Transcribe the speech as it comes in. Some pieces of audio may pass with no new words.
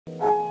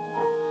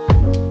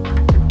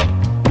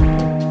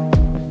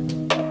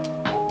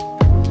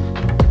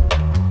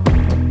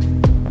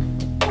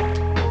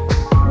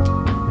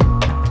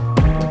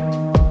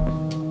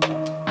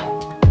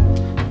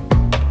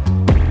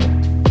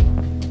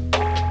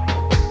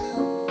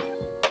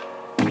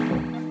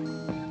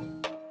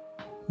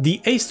The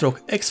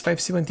ASRock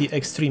X570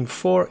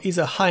 Extreme4 is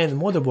a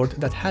high-end motherboard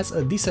that has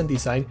a decent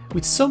design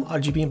with some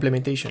RGB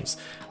implementations.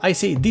 I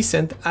say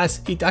decent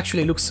as it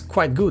actually looks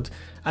quite good,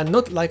 and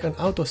not like an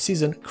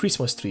out-of-season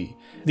Christmas tree.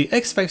 The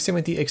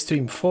X570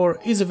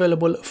 Extreme4 is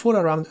available for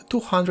around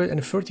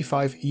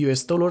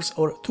 $235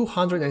 or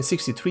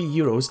 263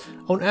 euros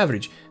on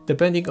average,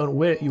 depending on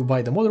where you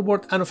buy the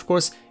motherboard and of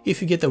course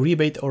if you get a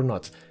rebate or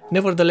not.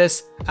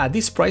 Nevertheless, at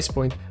this price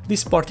point,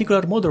 this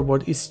particular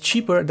motherboard is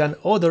cheaper than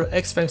other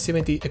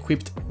X570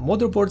 equipped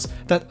motherboards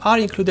that are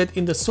included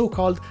in the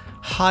so-called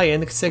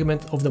high-end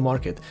segment of the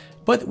market.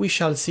 But we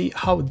shall see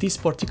how this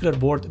particular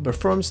board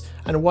performs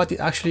and what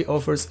it actually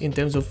offers in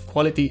terms of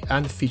quality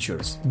and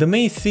features. The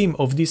main theme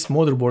of this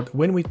motherboard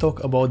when we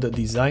talk about the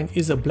design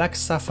is a black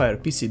sapphire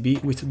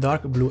PCB with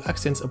dark blue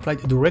accents applied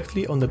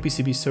directly on the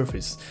PCB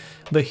surface.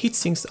 The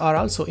heatsinks are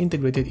also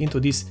integrated into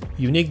this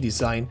unique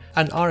design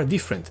and are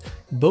different.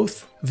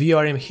 Both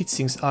VRM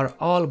heatsinks are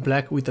all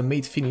black with a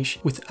matte finish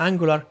with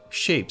angular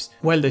shapes,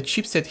 while the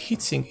chipset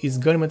heatsink is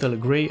gunmetal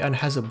grey and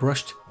has a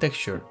brushed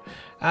texture.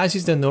 As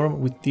is the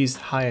norm with these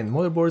high-end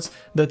motherboards,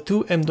 the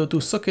two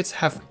M.2 sockets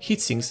have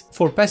heatsinks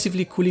for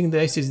passively cooling the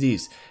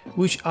SSDs,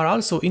 which are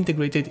also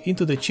integrated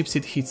into the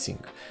chipset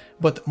heatsink.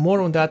 But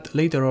more on that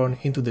later on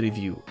into the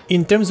review.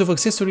 In terms of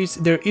accessories,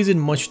 there isn't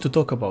much to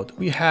talk about.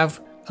 We have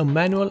a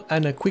manual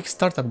and a quick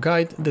startup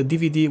guide, the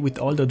DVD with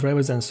all the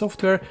drivers and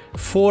software,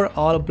 4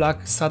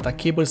 all-black SATA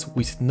cables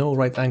with no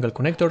right-angle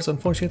connectors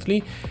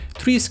unfortunately,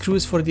 3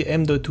 screws for the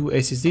M.2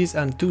 SSDs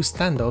and 2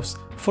 standoffs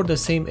for the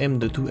same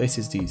M.2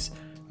 SSDs.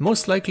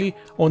 Most likely,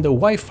 on the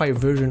Wi-Fi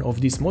version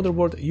of this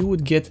motherboard, you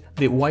would get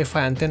the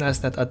Wi-Fi antennas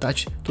that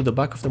attach to the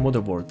back of the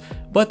motherboard,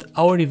 but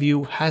our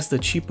review has the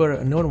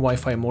cheaper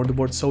non-Wi-Fi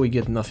motherboard, so we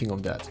get nothing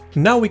of that.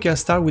 Now we can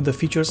start with the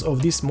features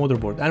of this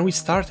motherboard, and we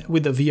start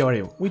with the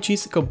VRM, which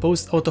is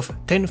composed out of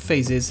 10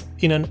 phases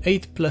in an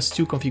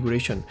 8+2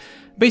 configuration.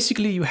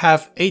 Basically, you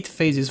have 8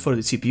 phases for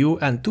the CPU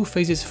and 2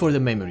 phases for the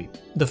memory.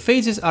 The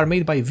phases are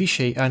made by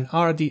Vishay and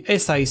are the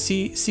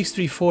SIC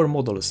 634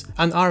 models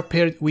and are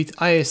paired with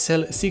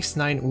ISL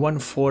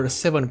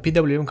 69147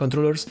 PWM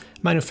controllers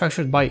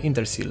manufactured by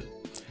Intersil.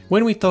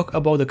 When we talk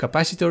about the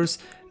capacitors,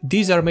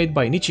 these are made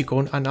by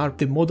Nichicon and are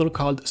the model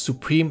called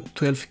Supreme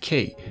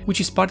 12K, which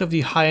is part of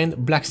the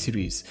high-end Black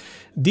Series.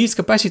 These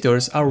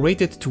capacitors are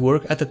rated to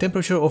work at a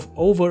temperature of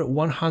over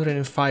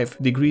 105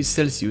 degrees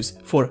Celsius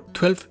for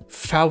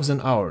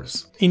 12,000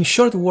 hours. In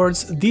short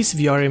words, this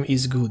VRM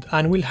is good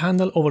and will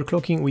handle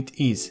overclocking with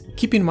ease.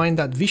 Keep in mind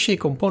that Vishay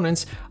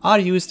components are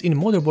used in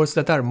motherboards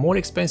that are more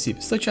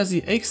expensive, such as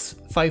the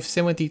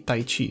X570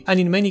 Taichi, and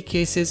in many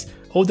cases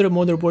other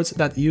motherboards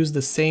that use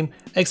the same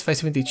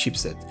X570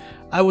 chipset.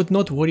 I would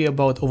not worry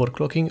about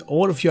overclocking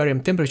or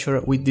VRM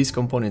temperature with these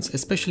components,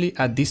 especially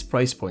at this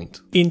price point.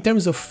 In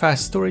terms of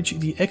fast storage,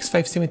 the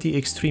X570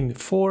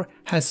 Extreme4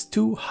 has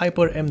 2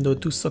 Hyper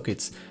M.2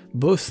 sockets,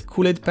 both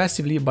cooled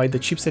passively by the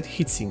chipset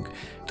heatsink.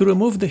 To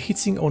remove the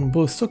heatsink on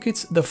both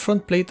sockets, the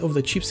front plate of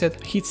the chipset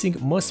heatsink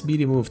must be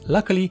removed.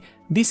 Luckily,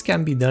 this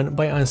can be done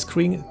by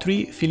unscrewing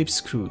 3 Phillips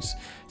screws.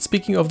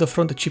 Speaking of the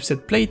front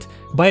chipset plate,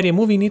 by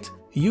removing it,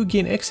 you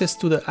gain access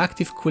to the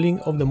active cooling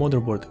of the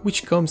motherboard,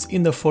 which comes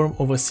in the form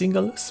of a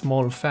single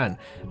small fan.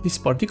 This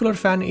particular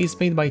fan is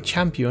made by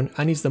Champion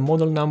and is the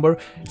model number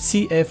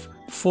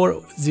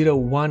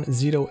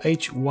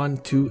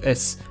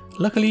CF4010H12S.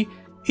 Luckily,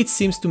 it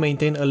seems to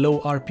maintain a low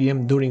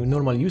RPM during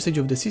normal usage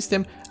of the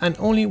system, and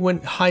only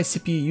when high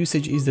CPU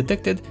usage is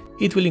detected,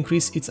 it will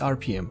increase its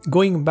RPM.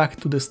 Going back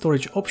to the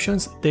storage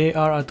options, there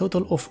are a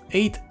total of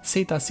 8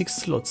 SATA 6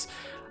 slots.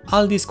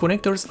 All these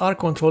connectors are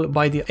controlled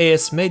by the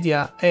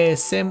ASMedia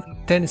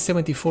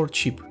ASM1074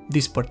 chip.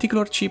 This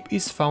particular chip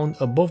is found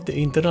above the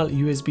internal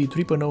USB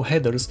 3.0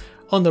 headers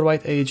on the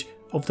right edge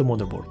of the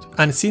motherboard.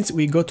 And since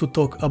we got to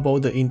talk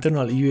about the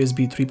internal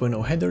USB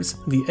 3.0 headers,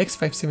 the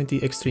X570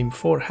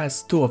 Extreme4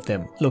 has 2 of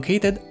them,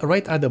 located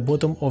right at the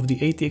bottom of the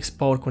ATX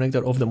power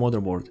connector of the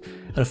motherboard.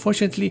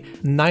 Unfortunately,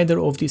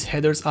 neither of these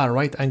headers are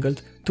right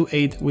angled to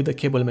aid with the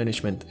cable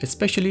management,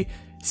 especially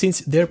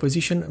since their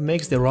position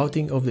makes the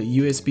routing of the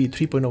USB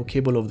 3.0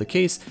 cable of the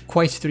case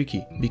quite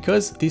tricky,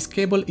 because this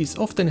cable is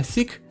often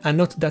thick and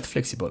not that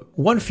flexible.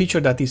 One feature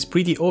that is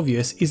pretty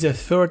obvious is a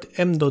third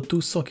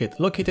M.2 socket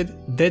located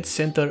dead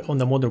center on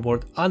the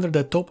motherboard under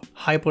the top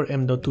Hyper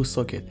M.2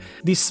 socket.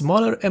 This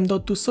smaller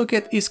M.2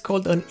 socket is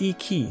called an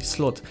E-key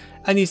slot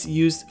and is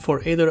used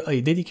for either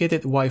a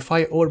dedicated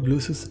Wi-Fi or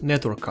Bluetooth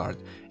network card.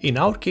 In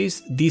our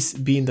case, this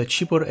being the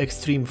cheaper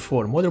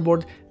Extreme4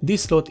 motherboard,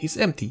 this slot is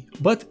empty,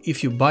 but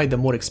if you buy the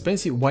more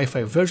expensive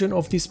Wi-Fi version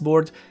of this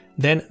board,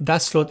 then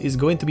that slot is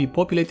going to be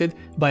populated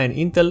by an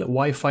Intel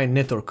Wi-Fi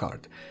network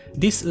card.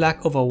 This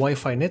lack of a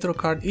Wi-Fi network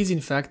card is in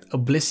fact a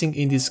blessing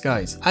in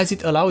disguise, as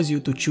it allows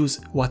you to choose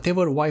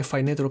whatever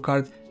Wi-Fi network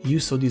card you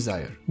so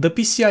desire. The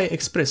Pci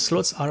Express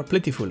slots are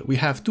plentiful. We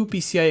have 2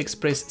 Pci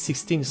Express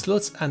 16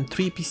 slots and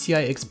 3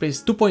 Pci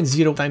Express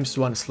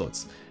 2.0x1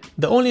 slots.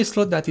 The only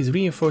slot that is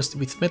reinforced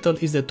with metal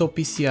is the top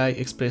Pci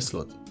Express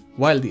slot,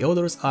 while the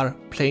others are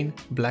plain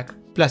black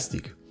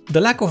plastic. The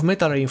lack of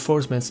metal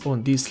reinforcements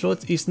on these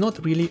slots is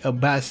not really a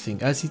bad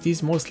thing, as it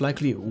is most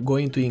likely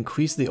going to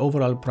increase the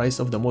overall price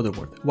of the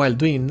motherboard, while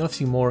doing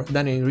nothing more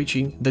than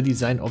enriching the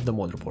design of the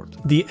motherboard.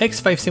 The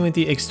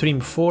X570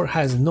 Extreme4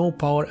 has no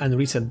power and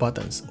reset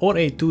buttons, or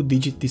a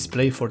 2-digit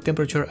display for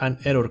temperature and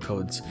error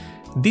codes.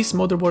 This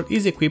motherboard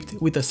is equipped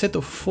with a set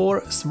of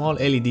 4 small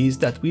LEDs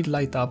that will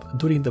light up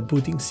during the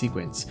booting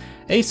sequence.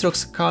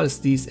 ASRock calls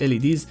these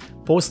LEDs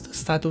Post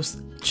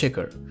Status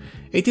Checker.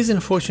 It is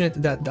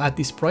unfortunate that at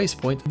this price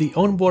point, the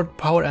onboard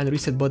power and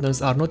reset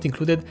buttons are not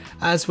included,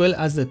 as well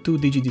as the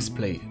 2-digit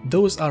display.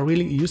 Those are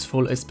really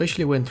useful,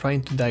 especially when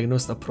trying to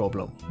diagnose a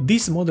problem.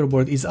 This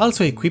motherboard is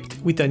also equipped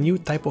with a new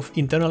type of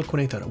internal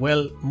connector,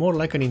 well, more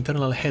like an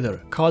internal header,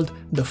 called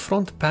the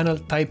front panel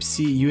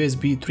Type-C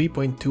USB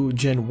 3.2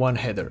 Gen 1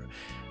 header.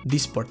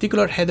 This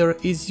particular header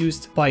is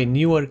used by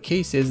newer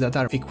cases that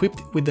are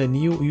equipped with the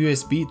new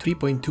USB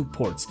 3.2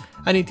 ports,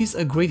 and it is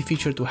a great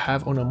feature to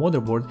have on a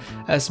motherboard,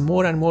 as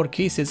more and more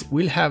cases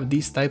will have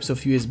these types of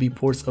USB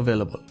ports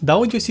available. The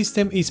audio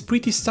system is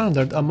pretty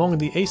standard among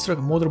the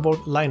ASRock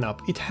motherboard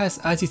lineup. It has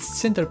as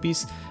its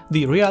centerpiece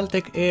the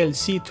Realtek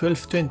ALC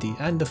 1220,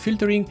 and the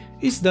filtering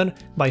is done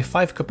by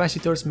 5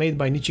 capacitors made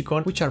by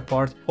Nichicon, which are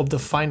part of the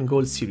Fine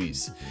Gold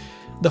series.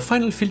 The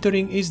final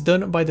filtering is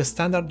done by the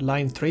standard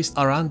line traced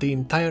around the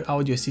entire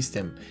audio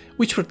system,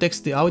 which protects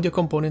the audio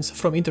components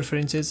from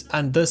interferences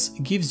and thus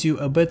gives you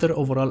a better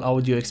overall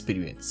audio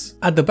experience.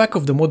 At the back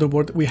of the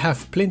motherboard we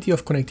have plenty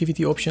of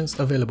connectivity options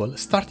available.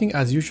 Starting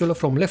as usual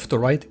from left to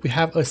right, we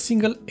have a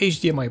single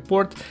HDMI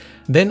port,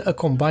 then a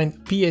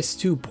combined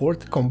PS2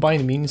 port.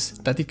 Combined means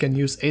that it can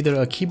use either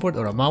a keyboard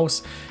or a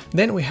mouse.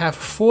 Then we have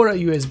 4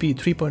 USB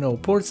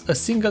 3.0 ports, a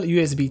single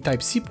USB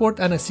Type-C port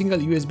and a single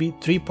USB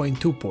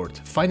 3.2 port.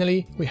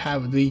 Finally, we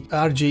have the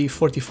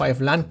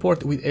RJ45 LAN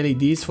port with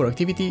LEDs for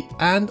activity,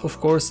 and of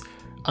course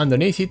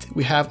underneath it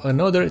we have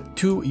another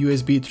 2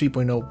 USB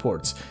 3.0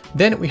 ports.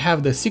 Then we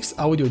have the 6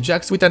 audio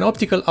jacks with an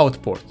optical out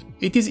port.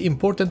 It is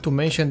important to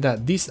mention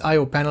that this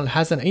I/O panel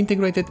has an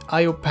integrated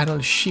I/O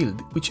panel shield,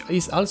 which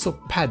is also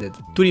padded.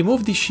 To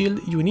remove the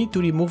shield, you need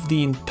to remove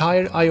the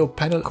entire I/O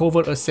panel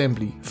cover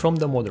assembly from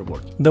the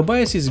motherboard. The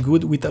BIOS is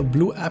good with a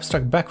blue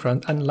abstract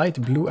background and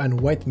light blue and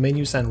white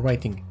menus and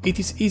writing. It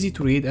is easy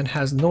to read and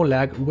has no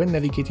lag when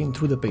navigating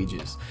through the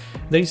pages.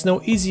 There is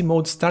no easy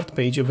mode start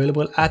page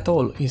available at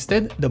all.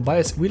 Instead, the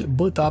BIOS will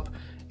boot up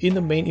in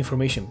the main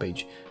information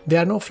page.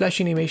 There are no flash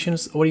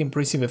animations or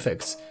impressive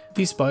effects.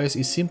 This BIOS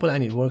is simple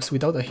and it works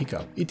without a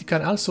hiccup. It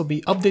can also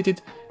be updated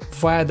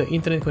via the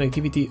internet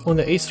connectivity on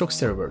the ASRock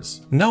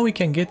servers. Now we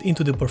can get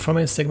into the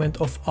performance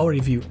segment of our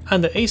review,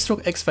 and the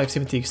ASRock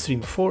X570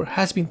 Extreme4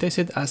 has been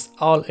tested as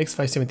all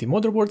X570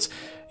 motherboards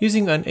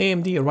using an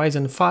AMD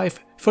Ryzen 5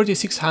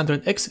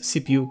 3600X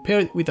CPU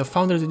paired with a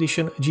Founders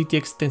Edition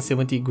GTX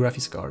 1070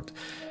 graphics card.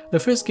 The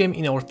first game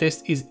in our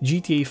test is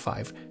GTA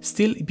 5,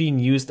 still being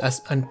used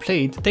as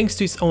unplayed thanks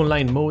to its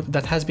online mode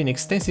that has been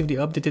extensively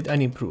updated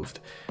and improved.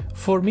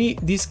 For me,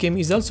 this game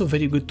is also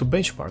very good to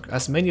benchmark,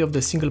 as many of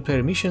the single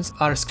player missions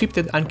are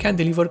scripted and can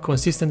deliver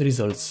consistent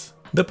results.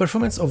 The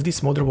performance of this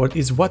motherboard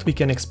is what we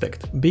can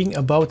expect, being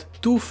about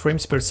 2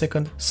 frames per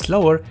second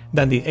slower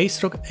than the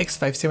ASRock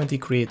X570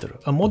 Creator,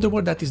 a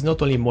motherboard that is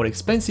not only more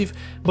expensive,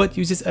 but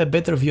uses a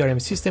better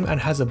VRM system and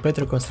has a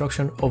better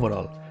construction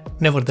overall.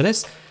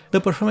 Nevertheless, the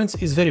performance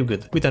is very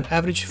good, with an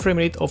average frame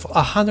rate of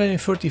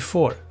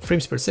 134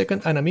 frames per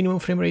second and a minimum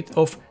frame rate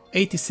of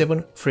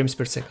 87 frames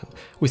per second,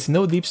 with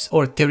no dips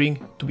or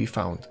tearing to be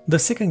found. The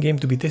second game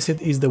to be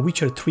tested is The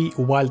Witcher 3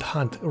 Wild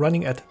Hunt,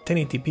 running at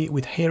 1080p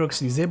with HROX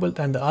disabled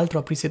and the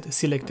Ultra preset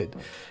selected.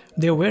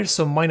 There were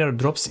some minor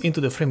drops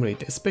into the frame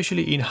rate,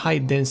 especially in high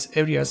dense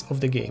areas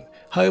of the game.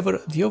 However,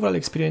 the overall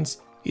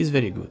experience is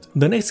very good.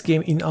 The next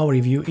game in our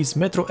review is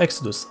Metro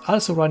Exodus,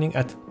 also running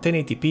at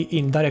 1080p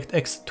in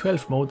DirectX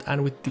 12 mode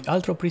and with the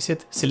Ultra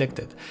preset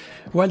selected.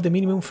 While the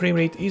minimum frame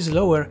rate is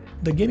lower,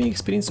 the gaming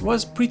experience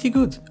was pretty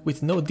good,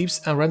 with no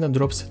dips and random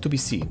drops to be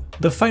seen.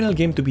 The final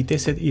game to be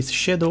tested is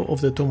Shadow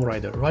of the Tomb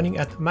Raider, running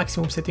at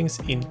maximum settings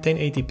in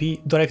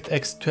 1080p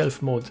DirectX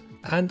 12 mode,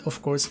 and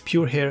of course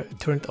pure hair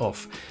turned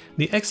off.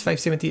 The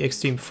X570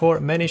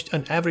 Extreme4 managed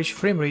an average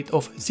frame rate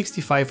of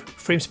 65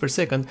 frames per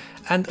second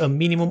and a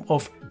minimum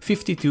of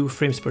 52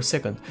 frames per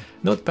second.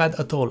 Not bad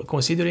at all,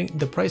 considering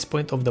the price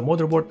point of the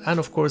motherboard and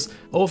of course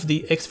of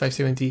the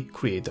X570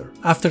 Creator.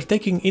 After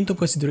taking into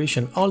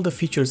consideration all the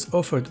features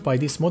offered by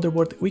this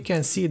motherboard, we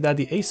can see that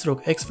the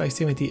ASRock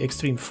X570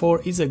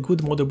 Extreme4 is a good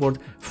motherboard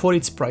for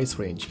its price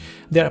range.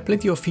 There are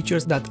plenty of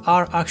features that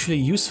are actually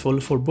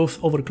useful for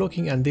both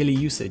overclocking and daily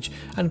usage,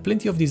 and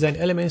plenty of design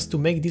elements to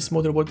make this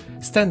motherboard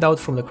stand out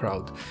from the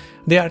crowd.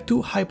 There are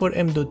 2 Hyper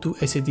M.2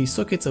 SSD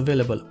sockets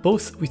available,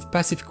 both with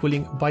passive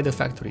cooling by the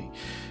factory,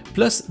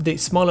 plus the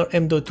smaller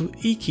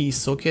M.2 E-key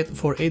socket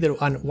for either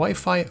an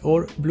Wi-Fi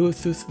or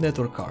Bluetooth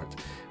network card.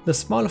 The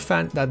small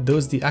fan that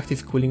does the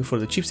active cooling for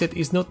the chipset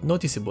is not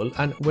noticeable,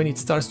 and when it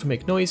starts to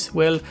make noise,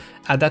 well,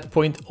 at that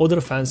point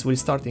other fans will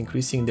start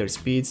increasing their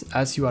speeds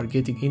as you are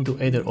getting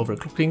into either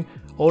overclocking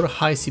or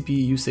high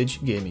CPU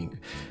usage gaming.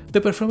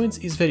 The performance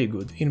is very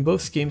good in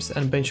both games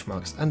and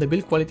benchmarks, and the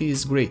build quality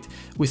is great,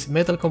 with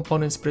metal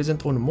components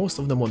present on most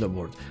of the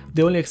motherboard,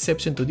 the only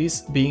exception to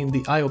this being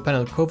the I/O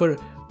panel cover,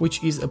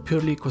 which is a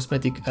purely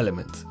cosmetic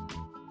element.